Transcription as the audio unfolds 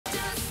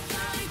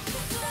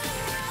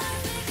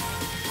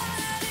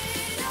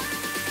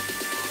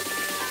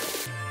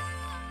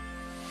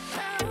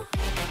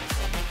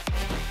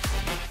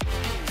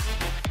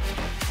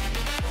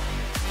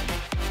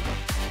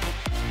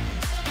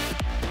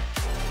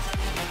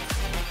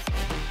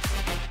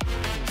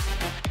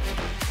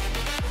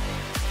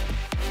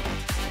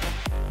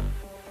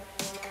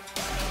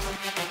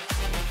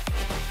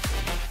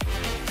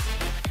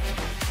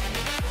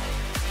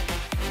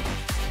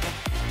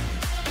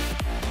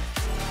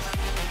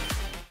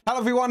Hello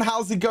everyone,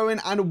 how's it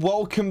going? And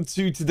welcome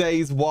to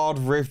today's Wild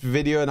Rift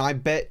video. And I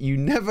bet you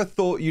never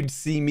thought you'd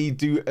see me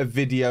do a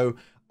video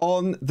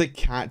on the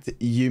cat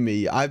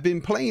Yuumi. I've been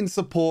playing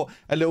support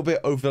a little bit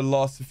over the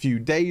last few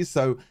days,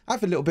 so I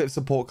have a little bit of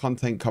support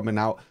content coming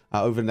out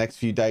over the next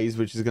few days,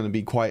 which is going to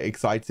be quite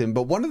exciting.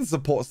 But one of the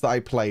supports that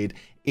I played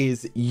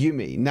is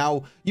Yuumi.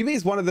 Now, Yuumi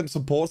is one of them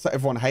supports that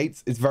everyone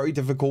hates. It's very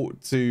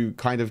difficult to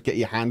kind of get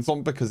your hands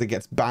on because it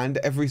gets banned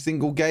every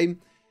single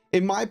game.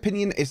 In my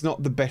opinion, it's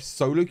not the best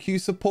solo queue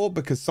support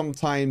because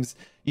sometimes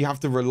you have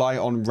to rely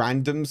on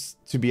randoms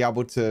to be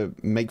able to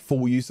make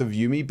full use of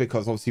Yuumi,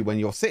 because obviously when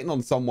you're sitting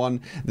on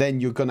someone, then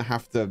you're going to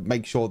have to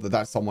make sure that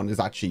that someone is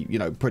actually, you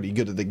know, pretty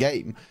good at the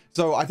game.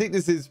 So I think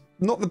this is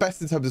not the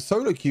best in terms of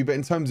solo queue, but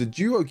in terms of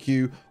duo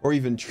queue or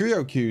even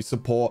trio queue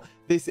support,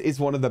 this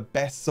is one of the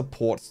best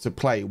supports to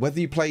play.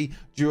 Whether you play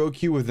duo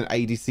queue with an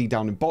ADC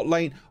down in bot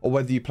lane or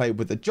whether you play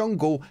with the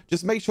jungle,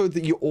 just make sure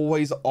that you're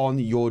always on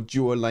your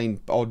duo lane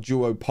or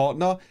duo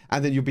partner,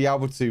 and then you'll be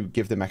able to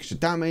give them extra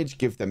damage,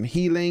 give them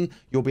healing.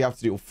 You'll be able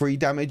to deal free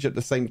damage at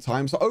the same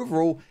time. So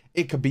overall,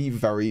 it could be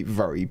very,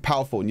 very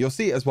powerful, and you'll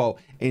see it as well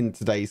in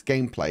today's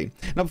gameplay.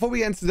 Now, before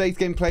we end today's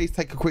gameplay, let's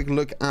take a quick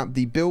look at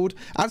the build.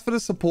 As for the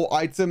support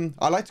item,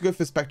 I like to go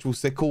for Spectral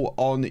Sickle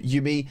on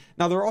Yuumi.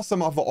 Now, there are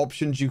some other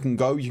options you can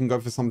go. You can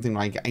go for something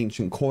like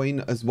Ancient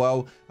Coin as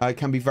well. It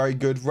can be very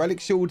good. Relic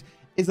Shield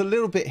is a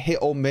little bit hit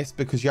or miss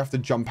because you have to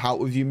jump out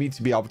with Yuumi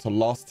to be able to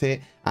last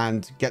hit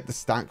and get the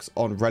stacks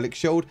on Relic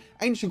Shield.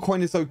 Ancient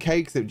Coin is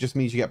okay because it just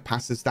means you get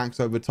passive stacks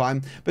over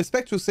time, but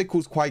Spectral Sickle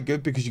is quite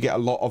good because you get a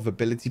lot of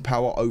ability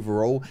power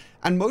overall,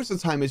 and most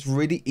of the time it's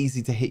really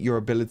easy to hit your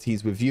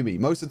abilities with Yuumi.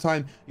 Most of the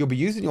time you'll be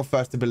using your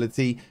first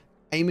ability,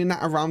 aiming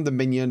that around the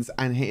minions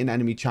and hitting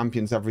enemy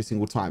champions every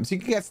single time, so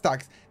you can get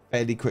stacks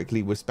fairly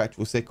quickly with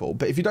Spectral Sickle.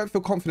 But if you don't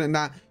feel confident in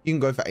that, you can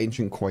go for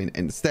Ancient Coin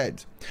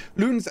instead.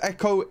 Luna's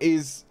Echo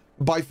is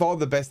by far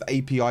the best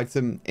AP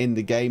item in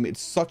the game. It's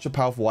such a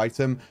powerful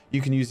item.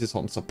 You can use this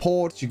on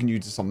supports, you can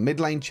use this on mid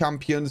lane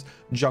champions,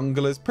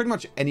 junglers, pretty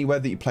much anywhere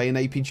that you play an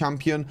AP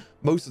champion.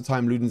 Most of the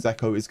time Luna's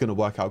Echo is going to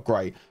work out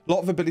great. A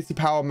lot of ability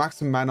power,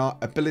 maximum mana,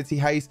 ability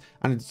haste,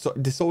 and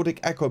Disordic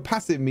Echo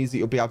passive means that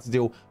you'll be able to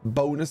deal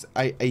bonus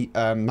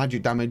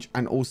magic damage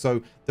and also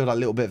do that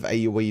little bit of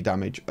AoE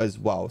damage as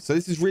well. So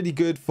this is really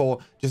good for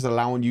just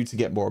allowing you to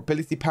get more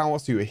ability power,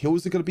 so your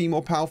heals are going to be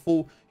more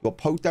powerful, your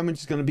poke damage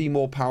is going to be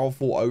more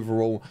powerful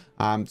overall.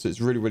 So it's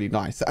really, really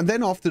nice. And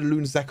then after the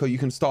Luna's Echo, you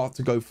can start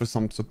to go for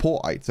some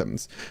support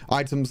items.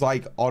 Items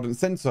like Ardent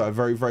Sensor are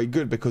very, very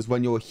good because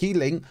when you're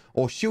healing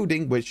or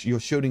shielding, which your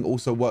shielding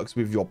also works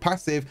with your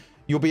passive,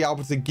 you'll be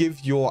able to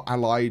give your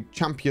allied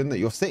champion that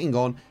you're sitting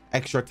on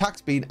extra attack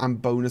speed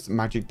and bonus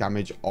magic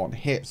damage on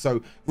hit.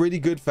 So really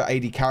good for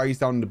AD carries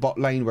down in the bot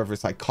lane, whether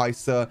it's like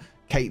Kai'Sa,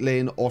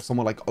 Caitlyn, or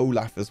someone like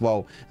Olaf as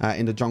well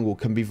in the jungle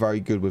can be very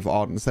good with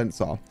Ardent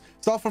Sensor.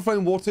 Starfall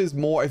Flowing Water is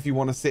more if you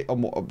want to sit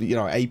on more, you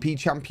know, AP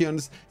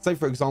champions. Say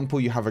for example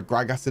you have a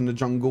Gragas in the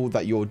jungle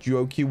that you're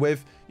duo queue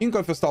with, you can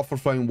go for Starfall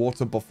Flowing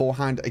Water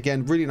beforehand.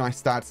 Again, really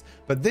nice stats,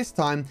 but this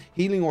time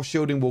healing or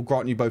shielding will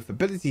grant you both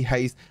ability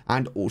haste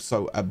and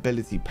also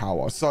ability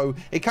power. So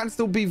it can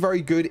still be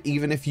very good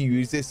even if you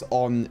use this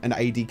on an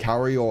AD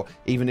carry, or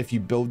even if you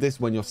build this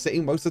when you're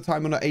sitting most of the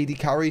time on an AD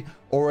carry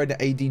or an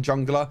AD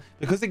jungler,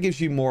 because it gives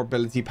you more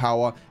ability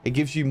power, it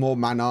gives you more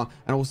mana,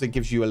 and also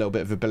gives you a little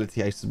bit of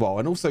ability haste as well.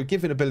 And also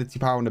giving ability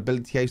power and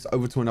ability haste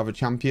over to another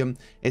champion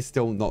is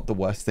still not the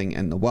worst thing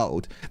in the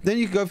world. Then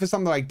you can go for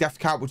something like Death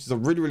Cap, which is a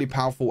really, really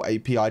powerful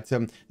AP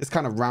item. This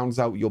kind of rounds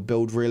out your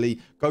build really.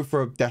 Go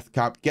for a Death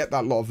Cap, get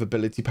that lot of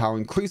ability power,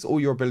 increase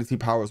all your ability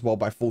power as well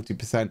by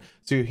 40%,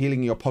 so your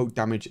healing, your poke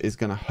damage is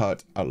going to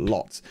hurt a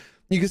lot.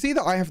 You can see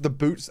that I have the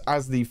boots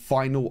as the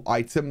final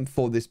item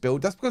for this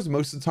build. That's because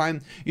most of the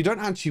time you don't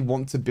actually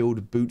want to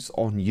build boots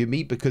on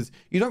Yuumi because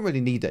you don't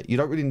really need it. You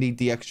don't really need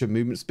the extra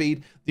movement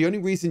speed. The only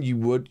reason you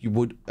would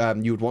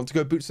want to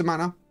go boots of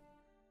mana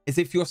is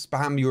if you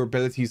spam your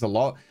abilities a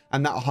lot,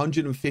 and that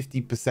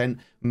 150%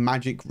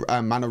 magic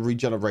mana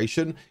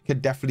regeneration can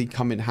definitely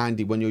come in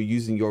handy when you're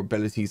using your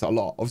abilities a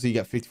lot. Obviously you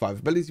get 55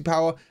 ability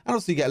power, and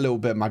also you get a little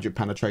bit of magic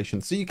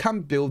penetration, so you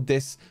can build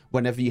this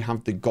whenever you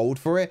have the gold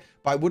for it,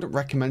 but I wouldn't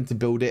recommend to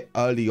build it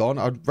early on.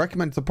 I'd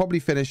recommend to probably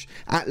finish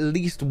at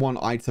least one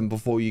item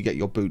before you get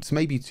your boots,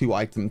 maybe 2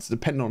 items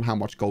depending on how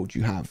much gold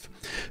you have.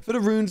 For the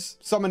runes,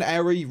 Summon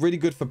Airy, really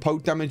good for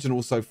poke damage and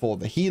also for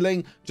the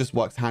healing, just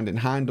works hand in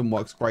hand and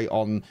works great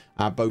on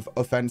both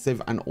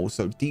offensive and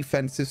also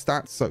defensive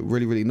stats, so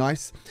really, really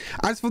nice.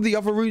 As for the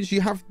other routes,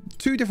 you have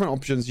 2 different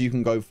options you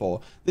can go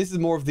for. This is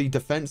more of the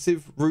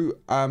defensive route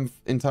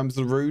in terms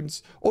of the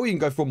runes, or you can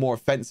go for a more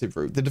offensive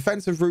route. The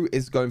defensive route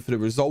is going for the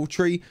resolve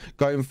tree,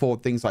 going for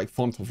things like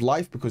Font of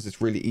Life because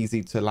it's really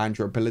easy to land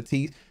your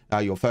ability,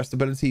 your first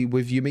ability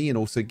with Yuumi, and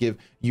also give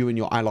you and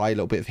your ally a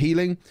little bit of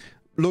healing.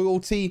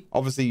 Loyalty,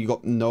 obviously you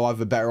got no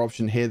other better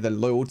option here than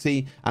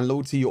loyalty, and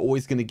loyalty you're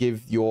always going to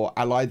give your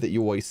ally that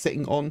you're always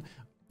sitting on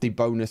the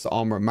bonus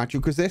armor and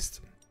magic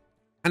resist.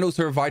 and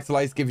also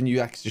Revitalize, giving you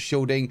extra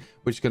shielding,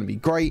 which is going to be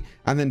great.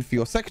 And then for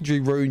your secondary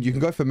rune, you can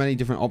go for many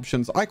different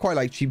options. I quite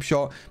like Cheap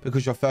Shot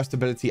because your first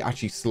ability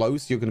actually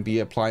slows, so you're going to be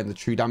applying the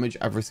true damage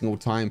every single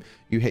time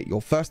you hit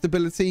your first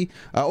ability.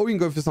 Or you can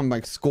go for something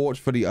like Scorch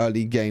for the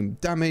early game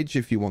damage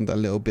if you want a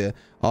little bit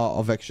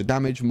of extra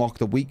damage. Mark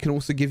the Weak can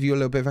also give you a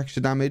little bit of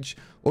extra damage.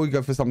 Or you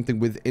go for something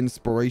with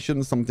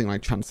Inspiration, something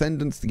like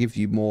Transcendence to give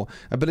you more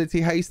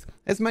ability haste.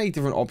 There's many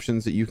different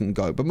options that you can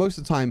go, but most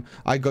of the time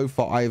I go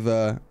for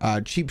either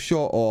Cheap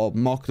Shot or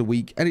Mark the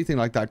Weak, anything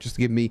like that, just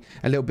to give me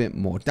a little bit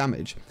more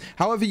damage.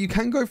 However, you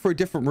can go for a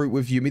different route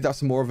with Yuumi.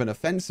 That's more of an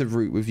offensive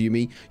route with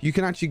Yuumi. You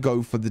can actually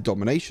go for the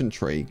domination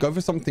tree. Go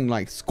for something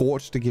like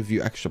Scorch to give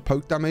you extra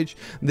poke damage.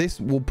 This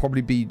will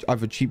probably be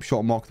either Cheap Shot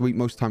or Mark the Weak.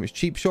 Most of the time it's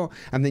Cheap Shot,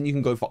 and then you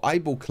can go for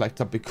Eyeball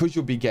Collector because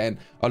you'll be getting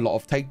a lot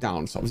of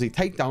takedowns. Obviously,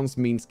 takedowns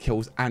means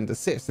kills and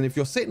assists, and if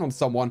you're sitting on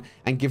someone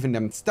and giving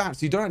them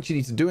stats, you don't actually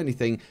need to do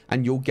anything,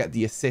 and you'll get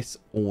the assists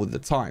all the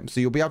time. So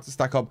you'll be able to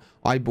stack up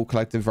Eyeball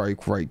Collector very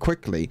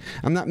quickly,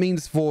 and that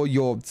means for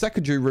your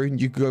secondary rune,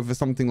 you could go for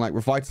something like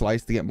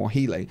Revitalize to get more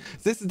healing.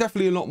 So this is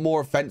definitely a lot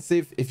more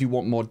offensive if you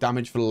want more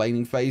damage for the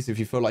laning phase. If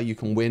you feel like you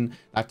can win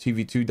that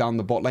 2v2 down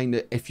the bot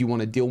lane, if you want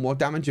to deal more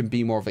damage and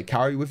be more of a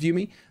carry with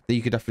Yuumi, then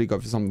you could definitely go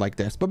for something like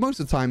this. But most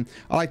of the time,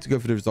 I like to go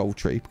for the Resolve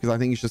Tree because I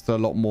think it's just a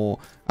lot more,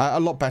 a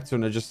lot better,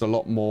 and just a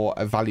lot more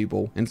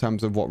valuable in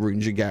terms of what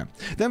runes you get.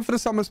 Then for the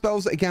summer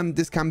spells, again,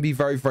 this can be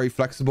very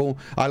flexible.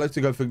 I like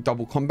to go for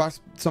double combat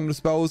summoner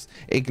spells,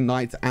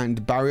 Ignite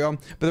and Barrier,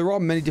 but there are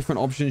many different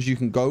options you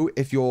can go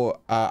if you're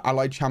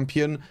allied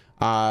champion.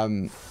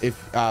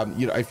 If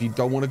you know, if you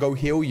don't want to go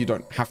heal, you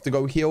don't have to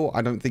go heal.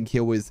 I don't think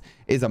heal is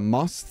a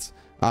must.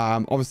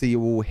 Obviously you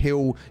will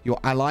heal your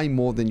ally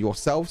more than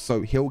yourself,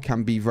 so heal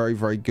can be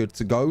very good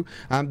to go.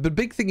 The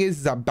big thing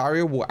is that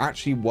Barrier will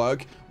actually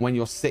work when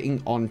you're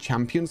sitting on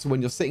champions. So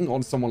when you're sitting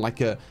on someone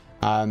like a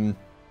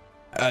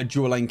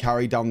dual lane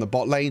carry down the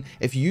bot lane,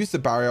 if you use the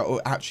Barrier, it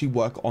will actually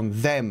work on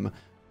them,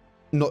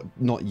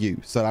 not you.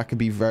 So that could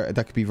be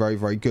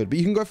very good. But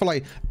you can go for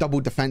like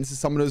double defensive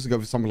summoners, go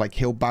for something like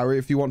Heal Barrier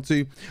if you want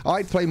to. I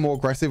like to play more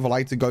aggressive. I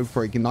like to go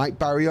for Ignite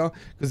Barrier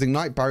because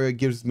Ignite Barrier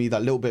gives me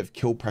that little bit of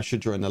kill pressure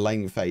during the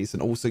lane phase,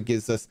 and also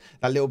gives us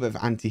that little bit of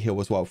anti-heal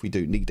as well if we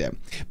do need it.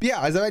 But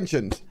yeah, as I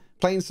mentioned,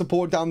 playing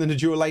support down in the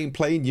dual lane,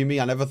 playing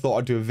Yuumi. I never thought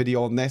I'd do a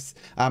video on this.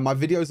 My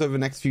videos over the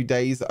next few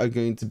days are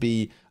going to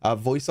be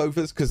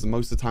voiceovers because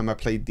most of the time I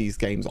played these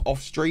games off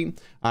stream.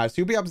 So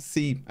you'll be able to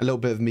see a little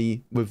bit of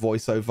me with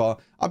voiceover.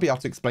 I'll be able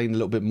to explain a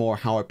little bit more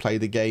how I play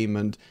the game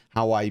and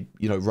how I,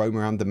 you know, roam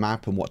around the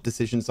map and what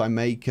decisions I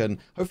make. And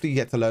hopefully you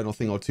get to learn a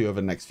thing or two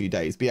over the next few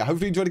days. But yeah,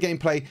 hopefully you enjoy the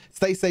gameplay.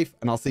 Stay safe,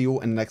 and I'll see you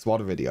all in the next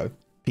Wilder video.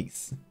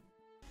 Peace.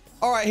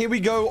 All right, here we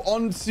go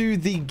on to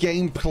the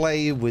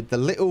gameplay with the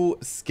little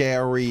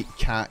scary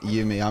cat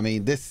Yuumi. I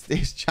mean, this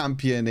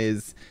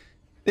champion's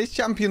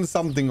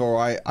something, all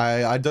right.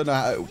 I don't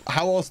know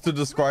how else to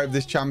describe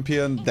this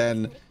champion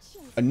than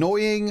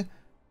annoying,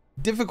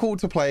 difficult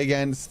to play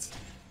against,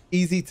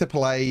 easy to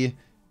play.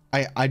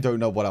 I don't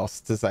know what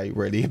else to say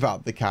really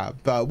about the cat,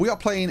 but we are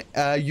playing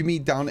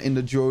Yuumi down in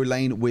the dual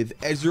lane with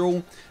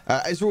Ezreal.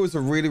 Ezreal is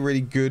a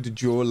really good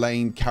dual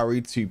lane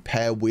carry to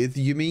pair with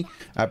Yuumi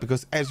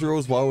because Ezreal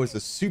as well is a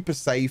super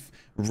safe,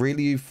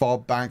 really far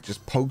back,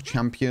 just poke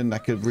champion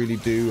that could really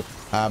do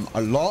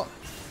a lot.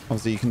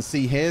 Obviously, you can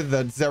see here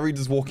that Zeri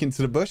does walk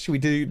into the bush. We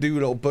do a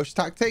little bush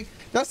tactic.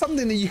 That's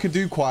something that you could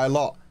do quite a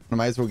lot. And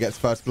Ezreal gets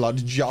first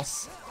blood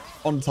just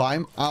on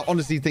time. I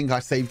honestly think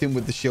I saved him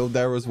with the shield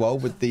there as well,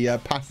 with the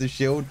passive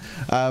shield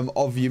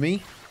of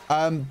Yuumi.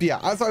 But yeah,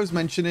 as I was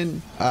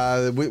mentioning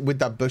with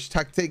that bush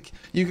tactic,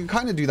 you can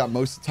kind of do that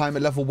most of the time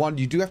at level 1.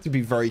 You do have to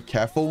be very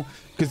careful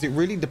because it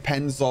really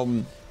depends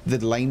on the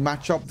lane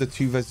matchup, the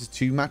 2 versus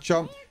 2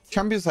 matchup.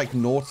 Champions like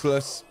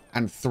Nautilus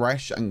and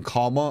Thresh and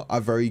Karma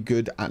are very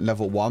good at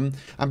level 1,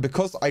 and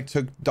because I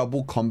took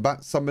double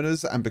combat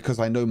summoners and because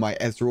I know my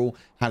Ezreal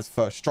has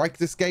first strike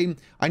this game,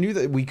 I knew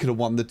that we could have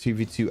won the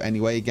 2v2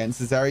 anyway against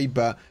the Zeri,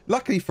 but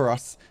luckily for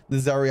us, the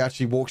Zeri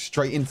actually walked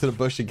straight into the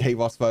bush and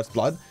gave us first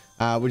blood,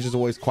 which is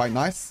always quite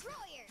nice.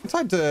 I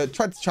tried to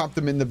trap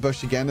them in the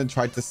bush again and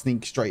tried to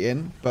sneak straight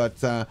in,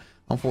 but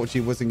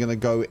unfortunately it wasn't going to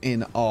go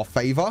in our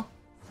favor.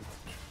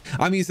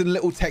 I'm using a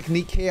little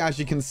technique here. As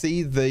you can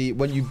see,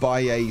 when you buy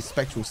a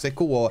spectral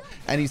sickle or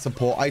any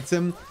support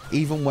item,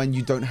 even when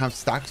you don't have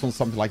stacks on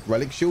something like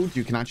relic shield,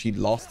 you can actually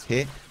last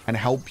hit and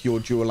help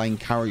your dual lane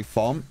carry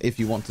farm if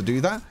you want to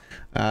do that.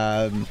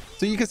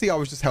 So you can see I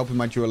was just helping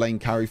my dual lane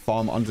carry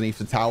farm underneath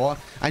the tower,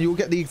 and you'll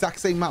get the exact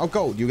same amount of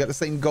gold. You'll get the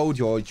same gold.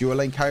 Your dual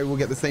lane carry will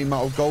get the same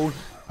amount of gold.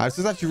 So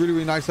it's actually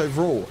really nice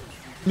overall.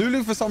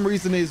 Lulu, for some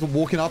reason, is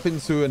walking up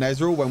into an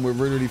Ezreal when we're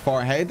really far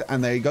ahead.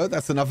 And there you go.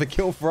 That's another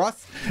kill for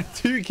us.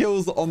 2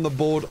 kills on the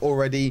board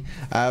already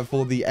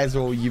for the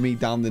Ezreal Yuumi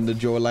down in the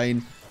dual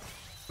lane.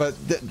 But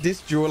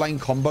this dual lane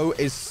combo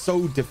is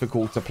so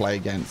difficult to play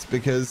against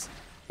because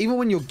even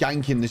when you're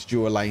ganking this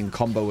dual lane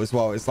combo as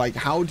well, it's like,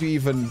 how do you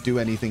even do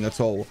anything at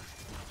all?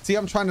 See,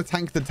 I'm trying to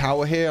tank the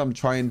tower here. I'm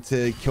trying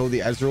to kill the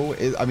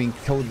Ezreal. I mean,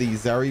 kill the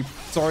Zeri,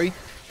 sorry.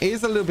 It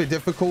is a little bit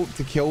difficult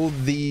to kill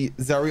the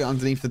Zeri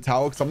underneath the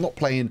tower because I'm not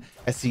playing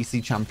a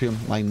CC champion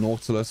like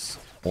Nautilus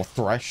or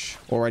Thresh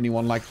or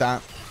anyone like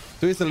that.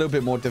 So it's a little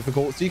bit more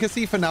difficult. So you can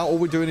see for now, all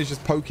we're doing is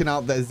just poking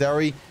out their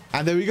Zeri.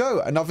 And there we go.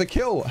 Another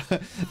kill.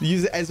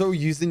 Use Ezreal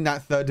using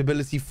that third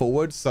ability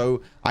forward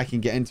so I can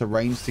get into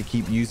range to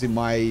keep using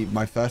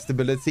my first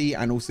ability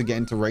and also get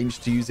into range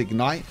to use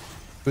Ignite.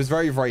 It was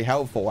very, very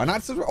helpful. And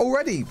that's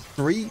already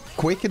 3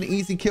 quick and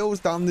easy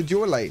kills down the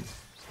dual lane.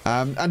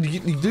 And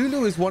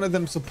Lulu is one of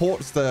them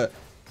supports that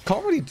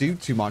can't really do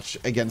too much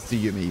against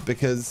the Yuumi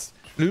because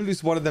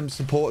Lulu's one of them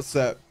supports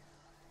that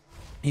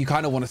you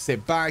kind of want to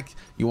sit back,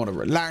 you want to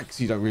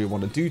relax, you don't really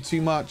want to do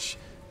too much,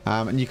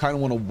 and you kind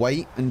of want to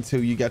wait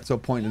until you get to a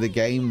point of the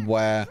game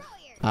where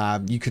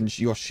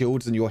your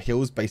shields and your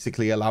heals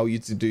basically allow you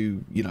to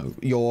do, you know,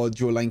 your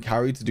dual lane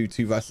carry to do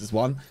 2 versus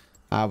 1,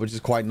 which is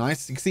quite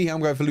nice. You can see here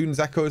I'm going for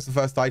Luden's Echo as the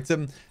first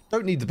item.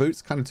 Don't need the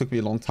boots. Kind of took me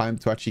a long time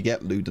to actually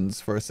get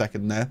Luden's for a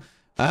second there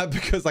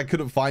because I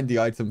couldn't find the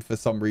item for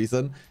some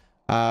reason.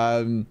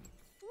 But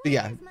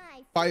yeah.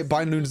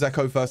 Buying Luden's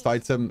Echo first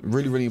item,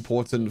 really, really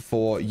important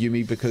for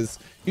Yuumi because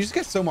you just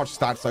get so much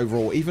stats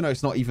overall, even though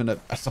it's not even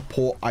a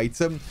support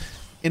item.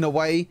 In a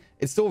way,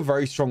 it's still a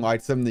very strong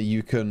item that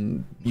you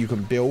can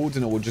build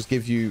and it will just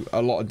give you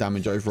a lot of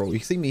damage overall. You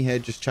see me here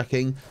just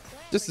checking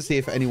just to see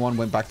if anyone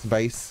went back to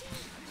base.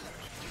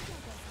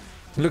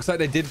 It looks like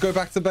they did go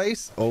back to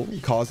base. Oh,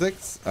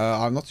 Kha'Zix.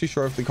 I'm not too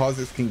sure if the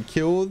Kha'Zix can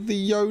kill the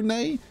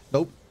Yone.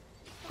 Nope.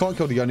 Can't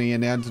kill the Yone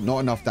in the end. Not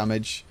enough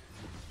damage.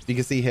 You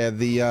can see here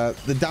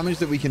the damage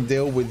that we can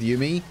deal with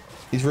Yuumi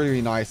is really,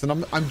 really nice.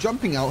 And I'm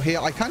jumping out here.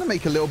 I kind of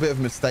make a little bit of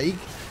a mistake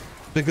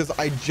because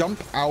I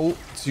jump out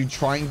to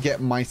try and get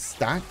my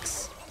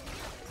stacks.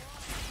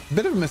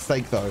 Bit of a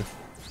mistake though.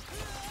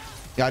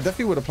 Yeah, I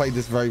definitely would have played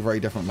this very, very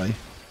differently.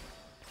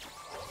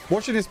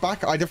 Watching this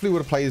back, I definitely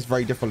would have played this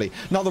very differently.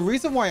 Now, the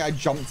reason why I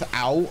jumped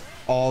out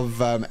of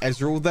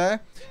Ezreal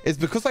there is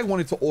because I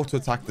wanted to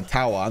auto-attack the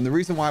tower. And the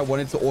reason why I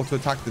wanted to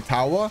auto-attack the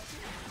tower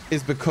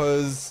is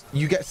because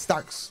you get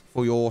stacks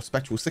for your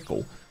Spectral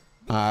Sickle.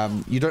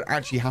 You don't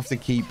actually have to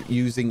keep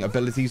using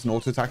abilities and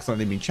auto-attacks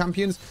on enemy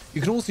champions.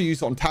 You can also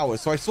use it on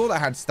towers. So I saw that I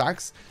had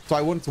stacks. So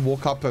I wanted to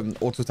walk up and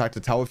auto-attack the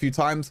tower a few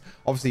times.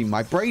 Obviously,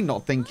 my brain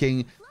not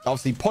thinking.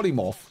 Obviously,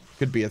 Polymorph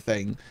could be a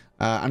thing.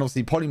 And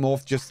obviously,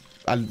 Polymorph just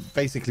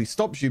basically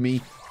stops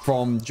Yuumi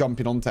from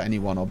jumping onto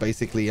anyone or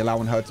basically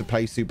allowing her to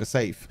play super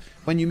safe.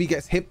 When Yuumi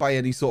gets hit by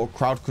any sort of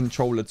crowd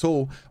control at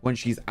all, when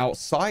she's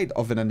outside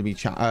of an enemy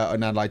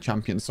an allied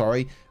champion,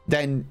 sorry,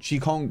 then she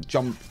can't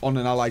jump on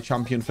an allied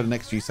champion for the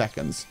next few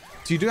seconds.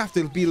 So you do have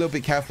to be a little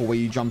bit careful where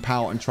you jump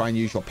out and try and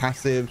use your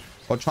passive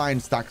or try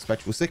and stack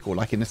Spectral Sickle,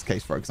 like in this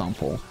case, for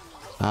example.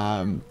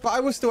 But I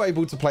was still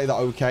able to play that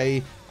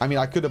okay. I mean,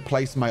 I could have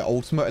placed my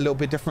ultimate a little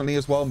bit differently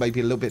as well, maybe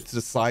a little bit to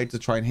the side to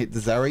try and hit the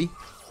Zeri.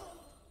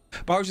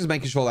 But I was just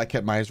making sure that I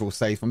kept my Ezreal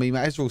safe. I mean,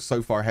 my Ezreal's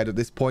so far ahead at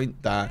this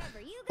point that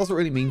doesn't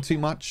really mean too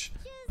much.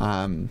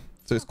 So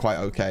it's quite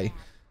okay.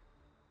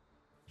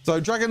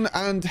 So Dragon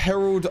and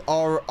Herald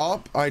are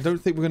up. I don't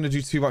think we're going to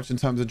do too much in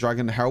terms of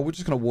Dragon and Herald. We're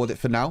just going to ward it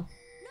for now.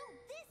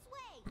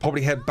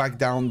 Probably head back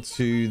down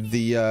to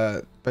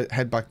the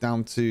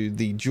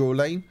dual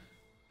lane.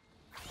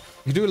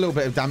 You do a little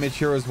bit of damage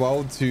here as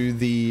well to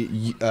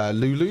the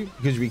Lulu,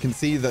 because we can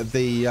see that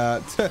the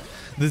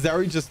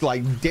Zeri just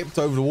like dipped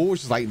over the wall,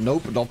 which is like,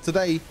 nope, not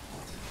today.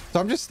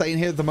 So I'm just staying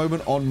here at the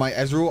moment on my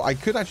Ezreal. I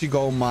could actually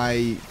go on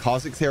my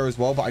Kha'Zix here as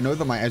well, but I know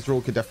that my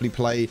Ezreal could definitely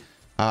play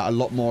a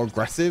lot more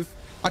aggressive.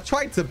 I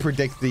tried to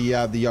predict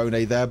the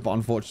Yone there, but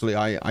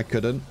unfortunately I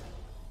couldn't.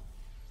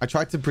 I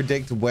tried to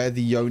predict where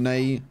the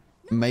Yone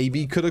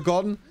maybe could have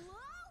gone.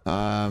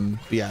 But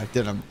yeah,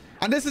 didn't.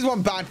 And this is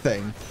one bad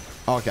thing.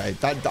 Okay,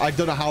 I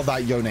don't know how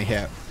that Yone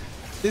hit.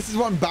 This is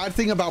one bad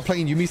thing about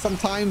playing Yuumi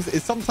sometimes,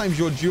 is sometimes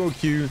your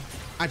DUOQ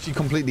actually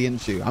completely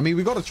ints you. I mean,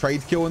 we got a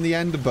trade kill in the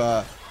end,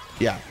 but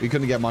yeah, we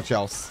couldn't get much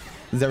else.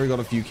 Zeri got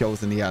a few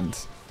kills in the end.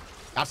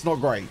 That's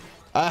not great.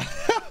 I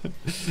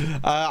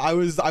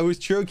was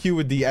DUOQ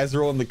with the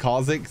Ezreal and the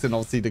Kha'Zix, and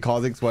obviously the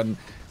Kha'Zix went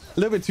a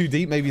little bit too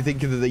deep, maybe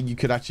thinking that you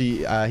could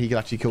actually he could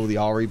actually kill the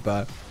Ahri,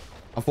 but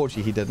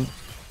unfortunately he didn't.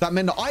 That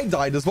meant that I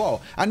died as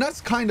well. And that's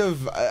kind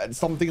of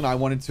something that I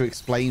wanted to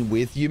explain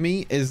with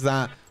Yuumi, is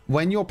that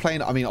when you're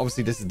playing, I mean,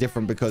 obviously this is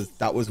different because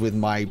that was with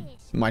my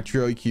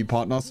trio queue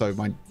partner. So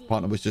my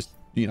partner was just,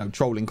 you know,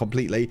 trolling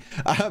completely.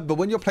 But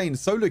when you're playing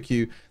solo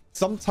queue,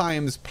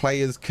 sometimes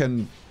players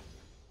can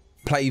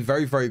play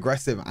very, very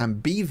aggressive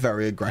and be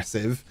very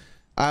aggressive.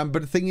 But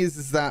the thing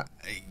is that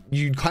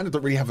you kind of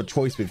don't really have a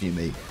choice with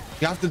Yuumi.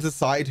 You have to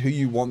decide who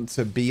you want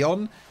to be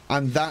on,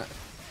 and that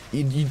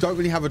you don't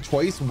really have a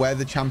choice where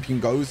the champion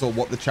goes or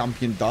what the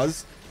champion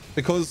does,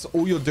 because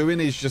all you're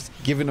doing is just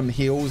giving them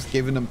heals,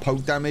 giving them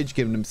poke damage,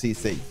 giving them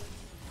CC.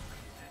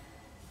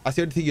 That's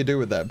the only thing you do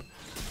with them.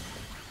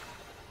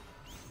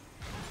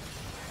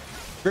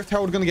 Rift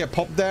Herald going to get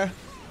popped there.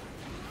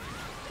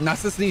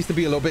 Nasus needs to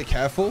be a little bit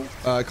careful.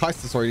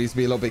 Kai'Sa, sorry, needs to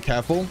be a little bit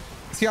careful.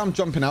 See, I'm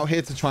jumping out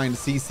here to try and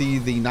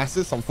CC the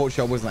Nasus.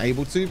 Unfortunately, I wasn't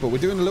able to, but we're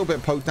doing a little bit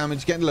of poke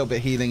damage, getting a little bit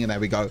of healing, and there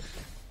we go.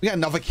 We got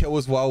another kill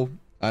as well.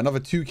 Another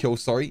 2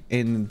 kills, sorry,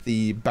 in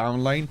the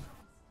Baron lane.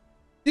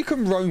 You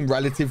can roam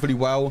relatively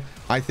well,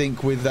 I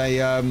think, with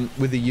a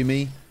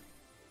Yuumi.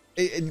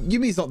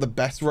 Yumi's not the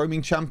best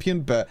roaming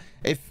champion, but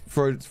if,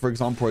 for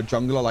example, a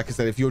jungler, like I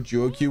said, if you're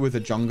DUOQ with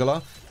a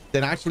jungler,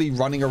 then actually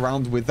running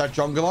around with that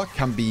jungler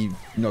can be,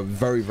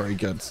 very, very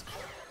good.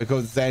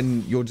 Because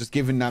then you're just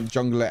giving that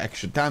jungler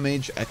extra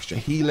damage, extra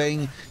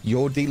healing.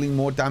 You're dealing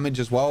more damage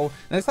as well.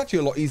 And it's actually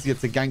a lot easier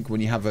to gank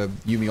when you have a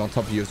Yuumi on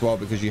top of you as well,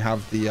 because you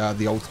have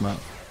the ultimate.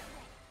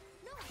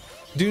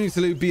 Do need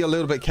to be a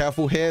little bit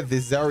careful here.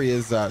 This Zeri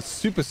is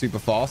super, super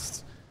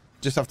fast.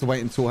 Just have to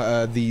wait until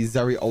the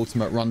Zeri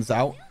ultimate runs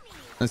out.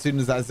 And as soon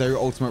as that Zeri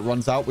ultimate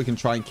runs out, we can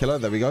try and kill her.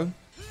 There we go.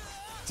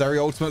 Zeri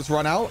ultimates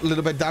run out. A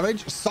little bit of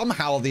damage.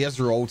 Somehow the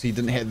Ezreal ulti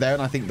didn't hit there.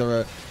 And I think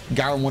the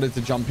Garen wanted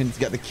to jump in to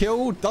get the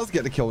kill. Does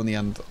get the kill in the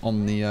end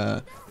on the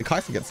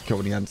Kai'Sa gets the kill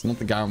in the end. Not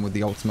the Garen with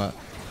the ultimate.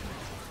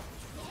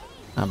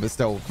 But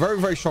still, very,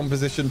 very strong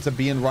position to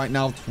be in right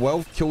now.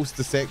 12 kills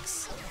to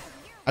 6.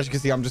 As you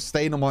can see, I'm just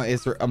staying on my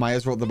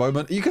Ezreal at the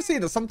moment. You can see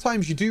that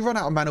sometimes you do run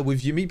out of mana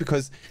with Yuumi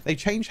because they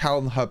change how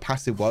her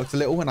passive works a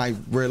little. And I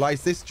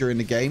realized this during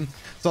the game.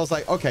 So I was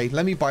like, okay,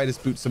 let me buy this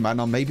Boots of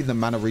Mana. Maybe the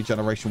mana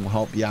regeneration will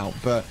help you out.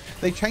 But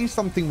they changed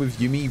something with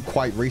Yuumi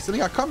quite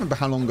recently. I can't remember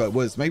how long ago it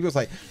was. Maybe it was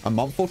like a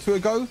month or 2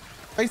 ago.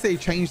 Basically,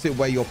 they changed it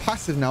where your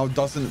passive now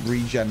doesn't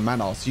regen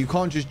mana. So you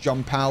can't just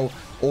jump out,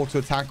 auto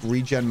attack,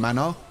 regen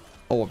mana,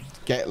 or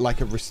get like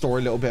restore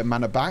a little bit of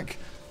mana back.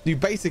 You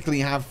basically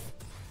have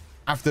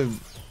to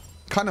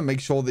kind of make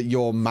sure that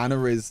your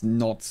mana is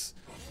not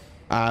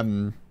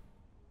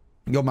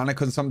your mana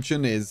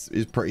consumption is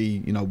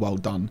pretty well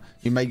done.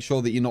 You make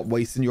sure that you're not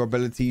wasting your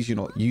abilities, you're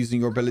not using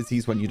your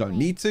abilities when you don't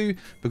need to,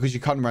 because you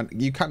can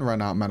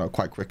run out of mana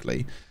quite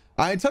quickly.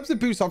 In terms of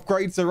boost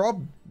upgrades, there are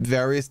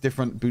various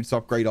different boost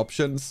upgrade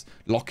options.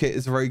 Locket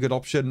is a very good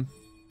option.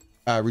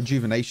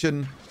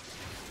 Rejuvenation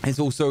is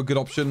also a good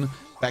option.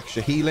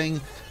 Extra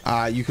healing.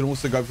 You can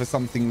also go for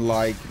something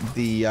like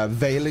the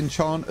Veil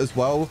enchant as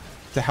well,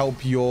 to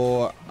help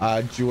your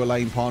dual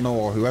lane partner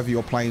or whoever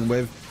you're playing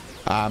with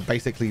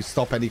basically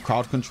stop any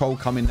crowd control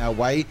coming their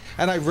way.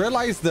 And I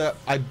realized that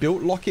I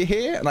built Locket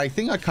here, and I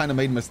think I kind of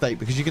made a mistake,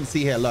 because you can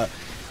see here, look,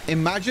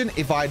 imagine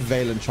if I had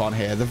Veil enchant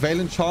here. The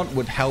Veil enchant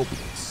would help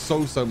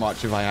so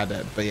much if I had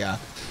it. But yeah,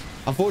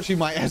 unfortunately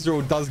my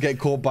Ezreal does get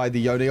caught by the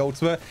Yone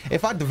ultimate.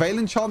 If I had the Veil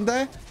enchant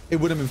there, it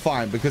would have been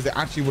fine, because it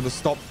actually would have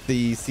stopped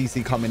the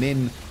CC coming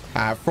in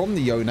from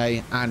the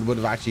Yone, and would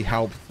have actually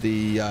helped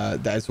the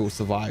Ezreal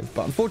survive.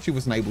 But unfortunately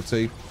wasn't able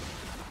to.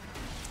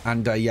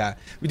 And yeah,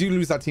 we do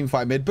lose that team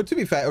fight mid. But to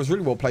be fair, it was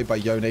really well played by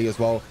Yone as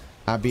well.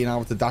 Being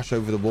able to dash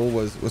over the wall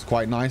was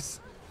quite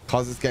nice.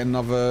 Kaz's getting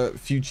another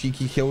few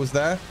cheeky kills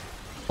there.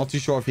 Not too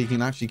sure if he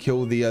can actually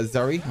kill the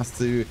Zeri. Has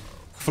to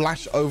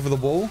flash over the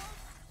wall.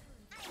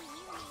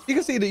 You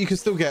can see that you can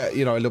still get,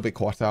 a little bit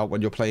caught out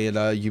when you're playing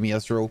Yuumi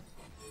Ezreal.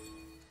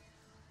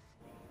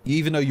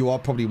 Even though you are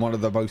probably one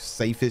of the most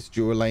safest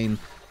dual lane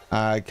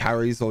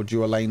carries or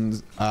dual lane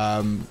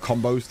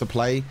combos to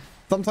play,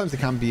 sometimes it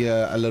can be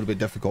a little bit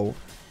difficult.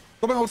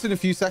 Coming also in a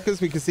few seconds,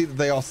 we can see that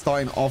they are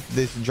starting off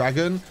this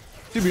dragon.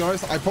 To be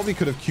honest, I probably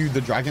could have queued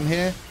the dragon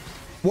here.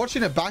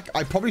 Watching it back,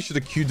 I probably should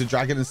have queued the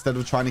dragon instead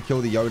of trying to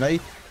kill the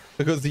Yone,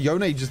 because the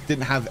Yone just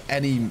didn't have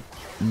any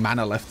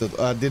mana left,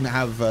 didn't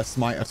have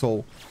smite at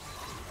all.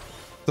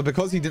 So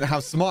because he didn't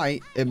have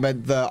smite, it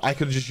meant that I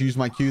could have just used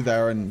my Q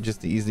there and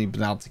just easily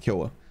been able to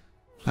kill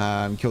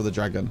her. Kill the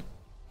dragon.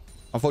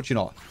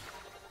 Unfortunately not.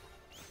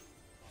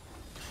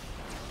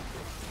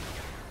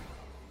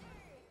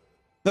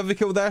 Another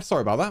kill there.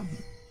 Sorry about that.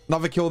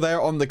 Another kill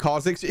there on the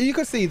Kha'Zix. You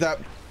can see that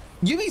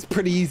Yuumi's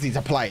pretty easy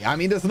to play. I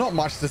mean, there's not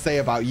much to say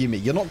about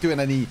Yuumi. You're not doing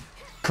any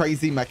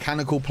crazy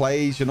mechanical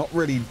plays. You're not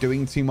really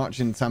doing too much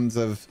in terms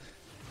of,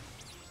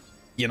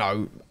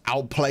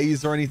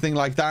 outplays or anything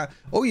like that.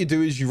 All you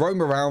do is you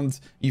roam around,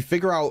 you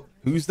figure out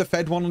who's the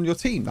fed one on your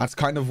team. That's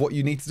kind of what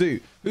you need to do.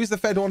 Who's the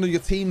fed one on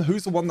your team?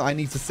 Who's the one that I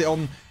need to sit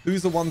on?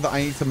 Who's the one that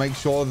I need to make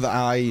sure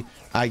that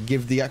I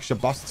give the extra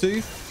bust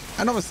to?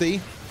 And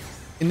obviously,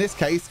 in this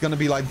case, going to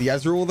be like the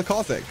Ezreal or the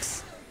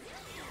Kha'Zix.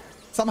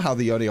 Somehow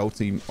the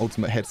Yone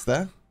ultimate hits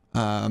there.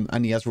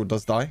 And the Ezreal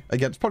does die.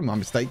 Again, it's probably my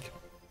mistake.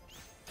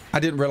 I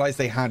didn't realize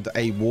they had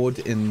a ward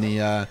in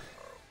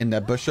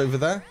their bush over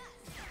there.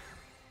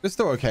 We're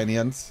still okay in the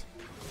end.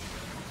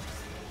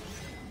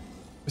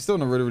 We're still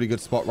in a really, really good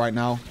spot right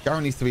now.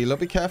 Garen needs to be a little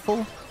bit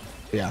careful.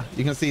 But yeah,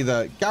 you can see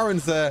that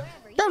Garen's a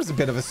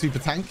bit of a super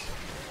tank.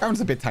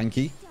 Garen's a bit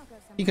tanky.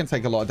 He can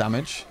take a lot of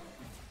damage.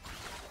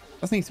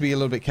 Just need to be a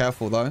little bit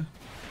careful though.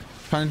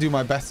 Trying to do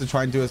my best to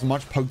try and do as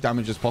much poke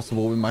damage as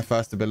possible with my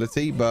first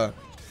ability, but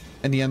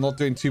in the end, not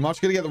doing too much.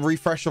 Gonna get the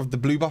refresh of the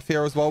blue buff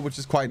here as well, which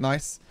is quite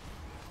nice.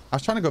 I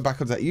was trying to go back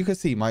onto that. You can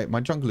see my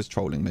jungle is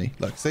trolling me.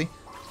 Look, see?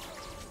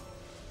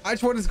 I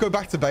just wanted to go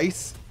back to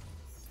base,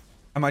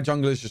 and my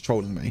jungler is just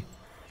trolling me.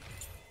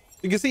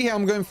 You can see here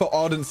I'm going for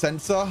Ardent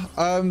Sensor.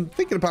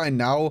 Thinking about it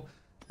now,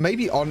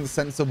 maybe Ardent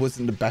Sensor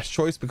wasn't the best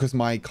choice because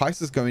my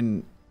Kai'Sa's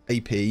going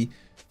AP.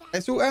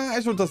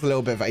 Ezreal does a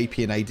little bit of AP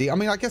and AD. I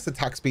mean, I guess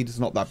attack speed is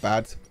not that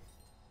bad.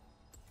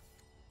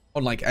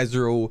 On like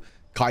Ezreal,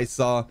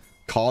 Kai'Sa,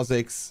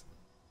 Kha'Zix,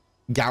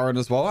 Garen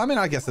as well. I mean,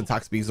 I guess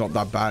attack speed is not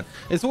that bad.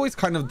 It's always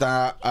kind of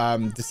that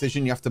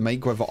decision you have to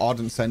make whether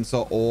Ardent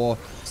Sensor or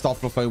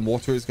Starfall Flame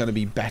Water is going to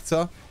be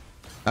better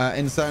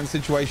in certain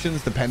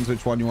situations. Depends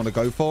which one you want to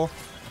go for.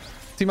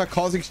 See my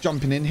Kha'Zix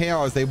jumping in here.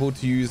 I was able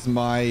to use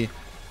my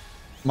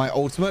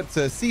ultimate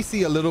to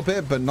CC a little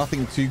bit, but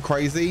nothing too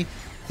crazy.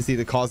 You see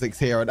the Kha'Zix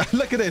here, and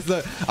look at this.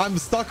 Look, I'm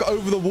stuck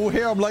over the wall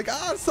here. I'm like,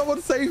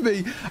 someone save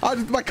me.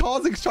 My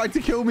Kha'Zix tried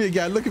to kill me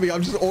again. Look at me.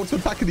 I'm just auto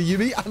attacking the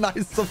Yuumi, and I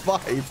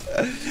survived.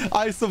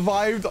 I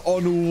survived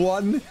on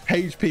 1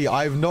 HP.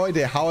 I have no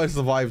idea how I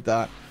survived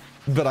that,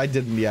 but I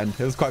did in the end.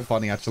 It was quite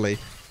funny actually,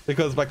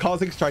 because my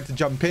Kha'Zix tried to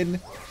jump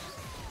in,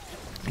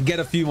 get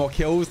a few more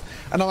kills,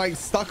 and I'm like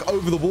stuck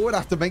over the wall, and I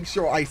have to make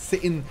sure I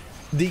sit in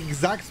the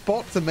exact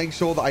spot to make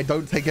sure that I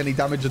don't take any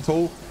damage at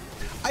all.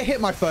 I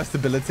hit my first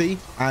ability,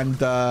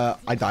 and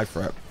I died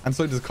for it, and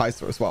so does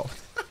Kai'Sa as well.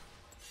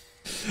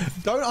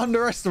 Don't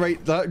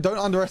underestimate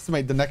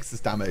the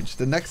Nexus damage.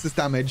 The Nexus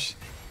damage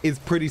is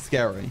pretty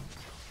scary,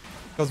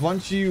 because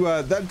once you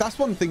that's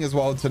one thing as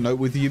well to note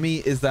with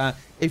Yuumi, is that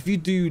if you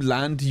do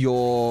land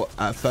your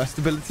first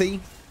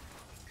ability,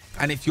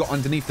 and if you're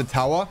underneath the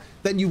tower,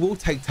 then you will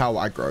take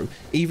tower aggro.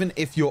 Even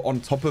if you're on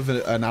top of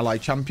an ally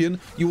champion,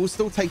 you will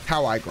still take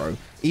tower aggro.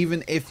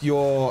 Even if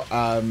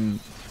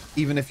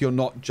you're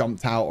not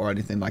jumped out or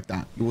anything like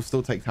that, you will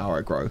still take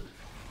tower aggro.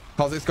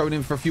 Kha'Zix going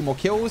in for a few more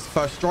kills.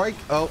 First strike.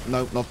 Oh,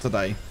 no, not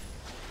today.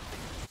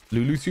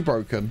 Lulu's too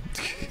broken.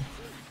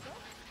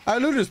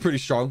 Lulu's pretty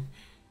strong.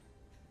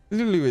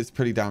 Lulu is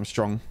pretty damn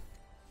strong.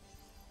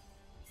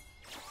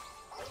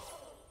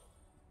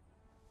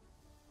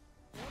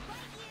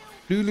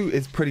 Lulu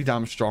is pretty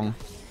damn strong.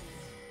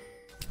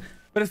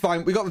 But it's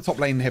fine. We got the top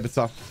lane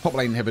inhibitor. Top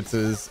lane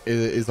inhibitors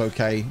is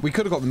okay. We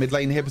could have got the mid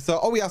lane inhibitor.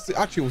 Oh, we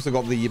actually also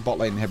got the bot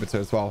lane inhibitor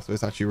as well. So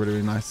it's actually really,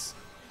 really nice.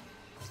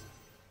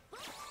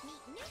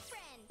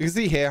 You can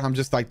see here, I'm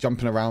just like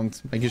jumping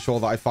around, making sure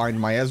that I find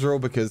my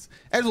Ezreal, because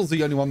Ezreal's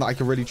the only one that I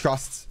can really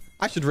trust.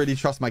 I should really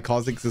trust my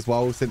Kha'Zix as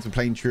well, since we're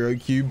playing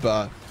DUOQ,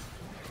 but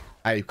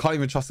I can't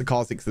even trust the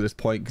Kha'Zix at this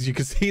point, because you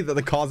can see that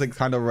the Kha'Zix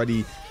kind of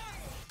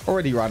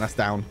already ran us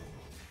down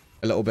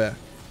a little bit.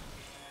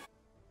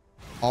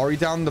 Ahri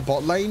down the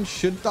bot lane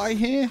should die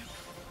here.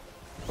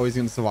 Oh, he's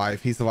going to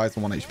survive. He survives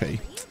on 1 HP.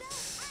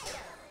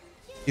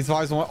 He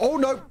survives on 1. Oh,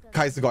 no.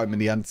 Kai'Sa got him in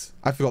the end.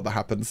 I forgot that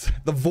happens.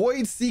 The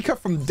Void Seeker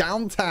from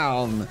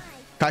downtown.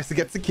 Kai'Sa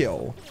gets a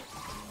kill.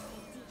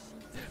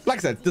 Like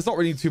I said, there's not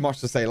really too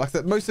much to say. Like I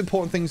said, most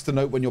important things to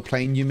note when you're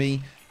playing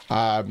Yuumi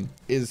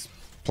is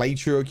play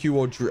DUOQ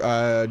or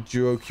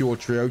DUOQ or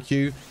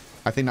TrioQ.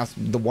 I think that's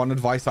the one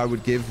advice I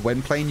would give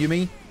when playing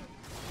Yuumi.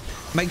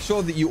 Make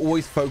sure that you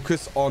always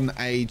focus on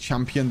a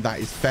champion that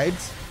is fed,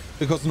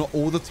 because not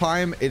all the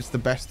time it's the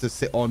best to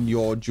sit on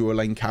your dual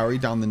lane carry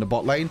down in the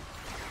bot lane.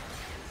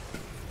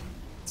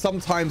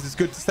 Sometimes it's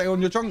good to stay on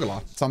your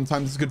jungler.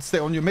 Sometimes it's good to stay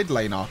on your mid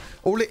laner.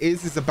 All it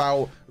is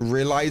about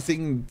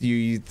realizing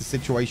the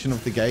situation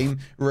of the game,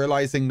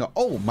 realizing that,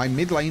 oh, my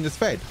mid lane is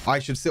fed. I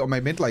should sit on my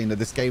mid lane of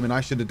this game, and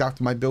I should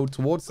adapt my build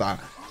towards that.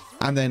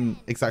 And then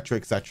etc,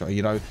 etc,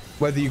 you know,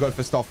 whether you go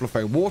for Starfall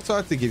Flame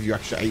Water to give you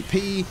extra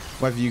AP,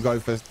 whether you go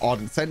for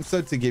Ardent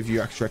Sensor to give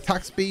you extra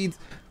attack speed,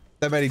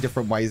 there are many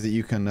different ways that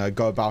you can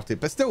go about it.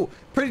 But still,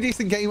 pretty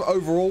decent game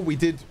overall. We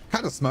did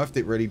kind of smurfed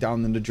it really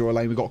down in the dual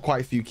lane. We got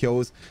quite a few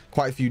kills,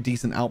 quite a few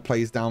decent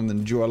outplays down in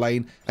the dual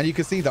lane, and you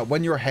can see that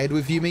when you're ahead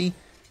with Yuumi,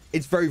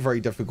 it's very, very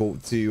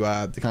difficult to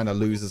kind of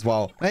lose as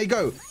well. There you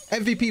go,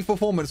 MVP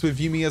performance with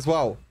Yuumi as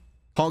well.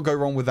 Can't go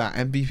wrong with that.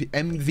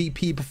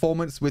 MVP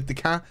performance with the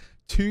cat.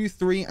 2,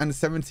 3, and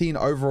 17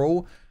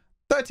 overall.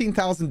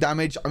 13,000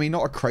 damage. I mean,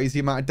 not a crazy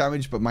amount of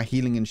damage, but my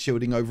healing and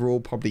shielding overall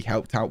probably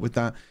helped out with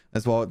that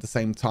as well at the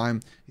same time.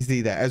 You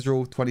see there,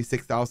 Ezreal,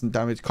 26,000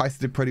 damage. Kai'Sa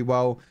did pretty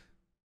well.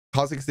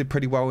 Kha'Zix did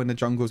pretty well in the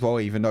jungle as well,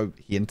 even though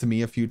he into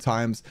me a few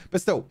times.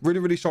 But still, really,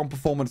 really strong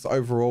performance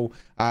overall.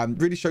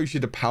 Really shows you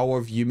the power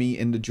of Yuumi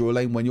in the dual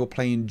lane when you're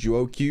playing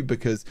DUOQ,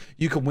 because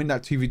you can win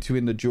that 2v2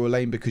 in the dual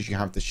lane because you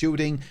have the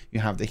shielding,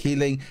 you have the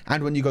healing,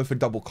 and when you go for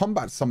double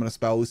combat summoner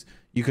spells,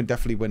 you can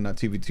definitely win that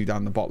 2v2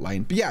 down the bot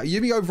lane. But yeah,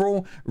 Yuumi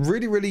overall,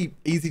 really, really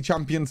easy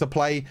champion to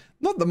play.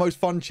 Not the most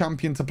fun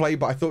champion to play,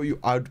 but I thought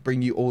I'd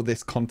bring you all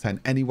this content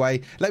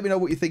anyway. Let me know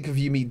what you think of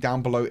Yuumi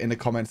down below in the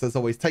comments. As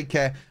always, take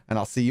care, and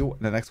I'll see you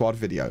in the next wild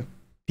video.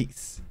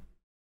 Peace.